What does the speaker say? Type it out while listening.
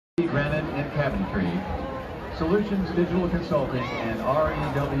Granite and Cabinetry, Solutions Digital Consulting, and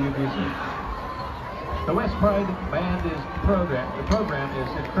REW Music. The West Pride the program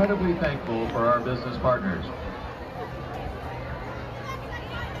is incredibly thankful for our business partners.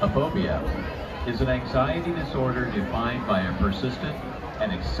 A phobia is an anxiety disorder defined by a persistent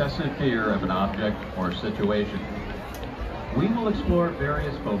and excessive fear of an object or situation. We will explore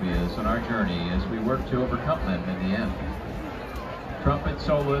various phobias on our journey as we work to overcome them in the end. Trumpet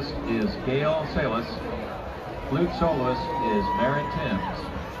soloist is Gail Salas, flute soloist is Maren Timms,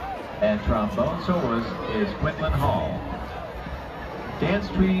 and trombone soloist is Quinlan Hall. Dance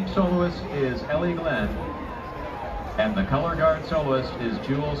tree soloist is Ellie Glenn, and the color guard soloist is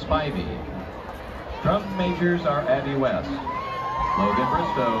Jewel Spivey. Drum majors are Abby West, Logan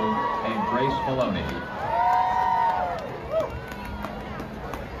Bristow, and Grace Maloney.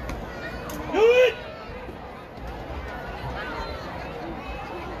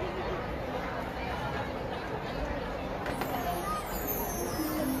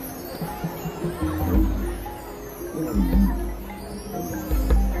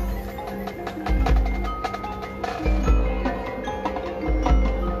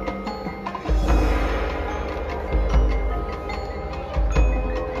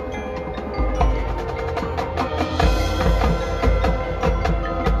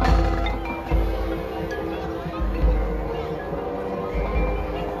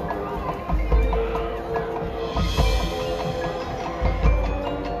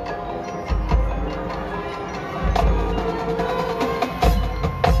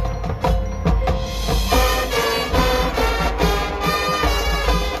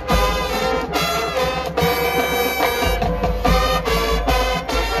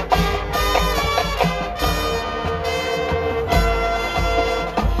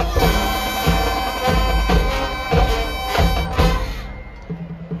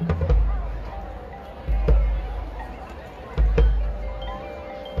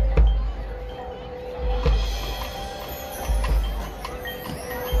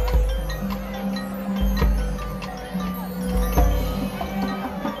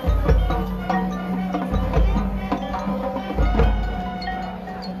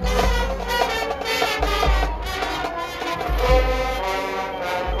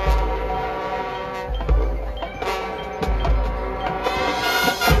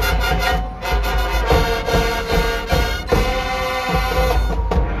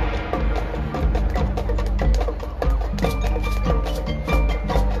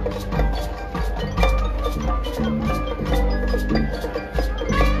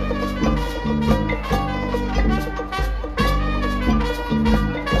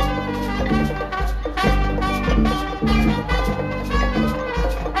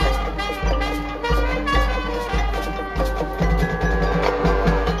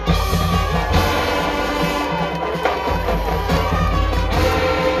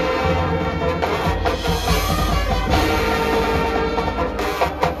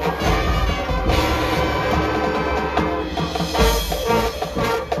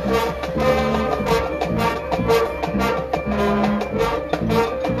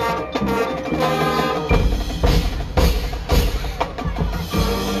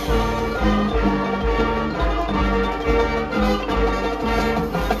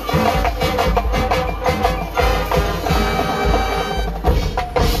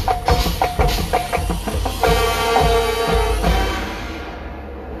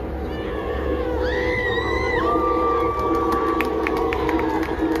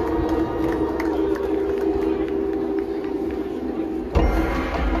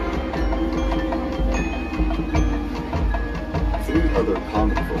 Other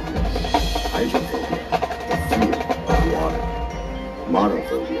common phobias: hydrophobia, the fear of water;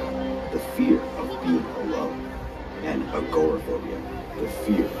 monophobia, the fear of being alone; and agoraphobia, the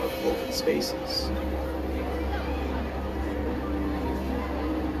fear of open spaces.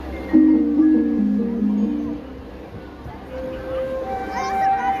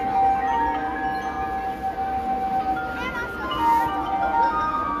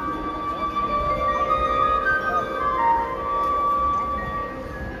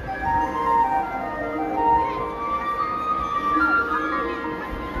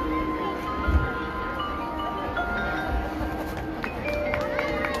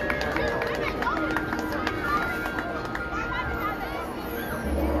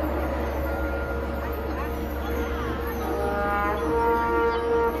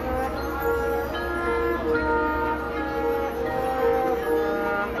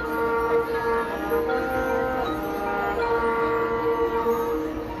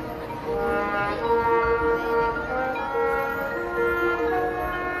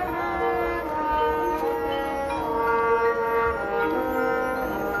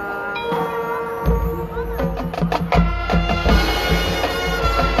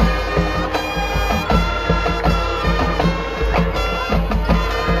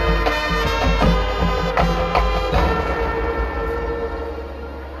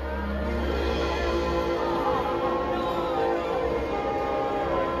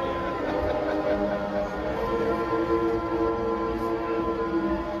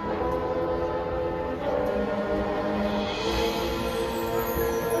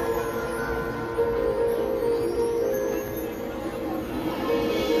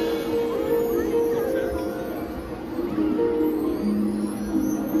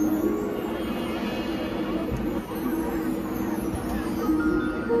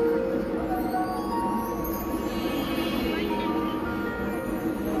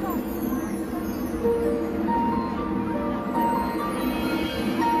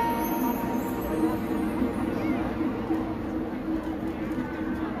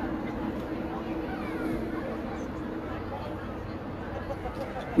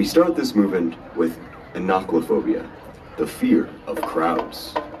 We start this movement with inoculophobia, the fear of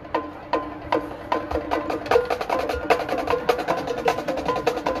crowds.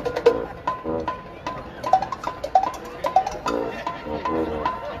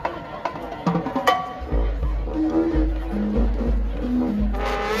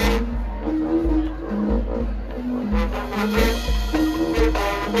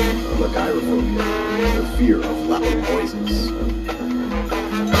 Agyrophobia, the fear of loud noises.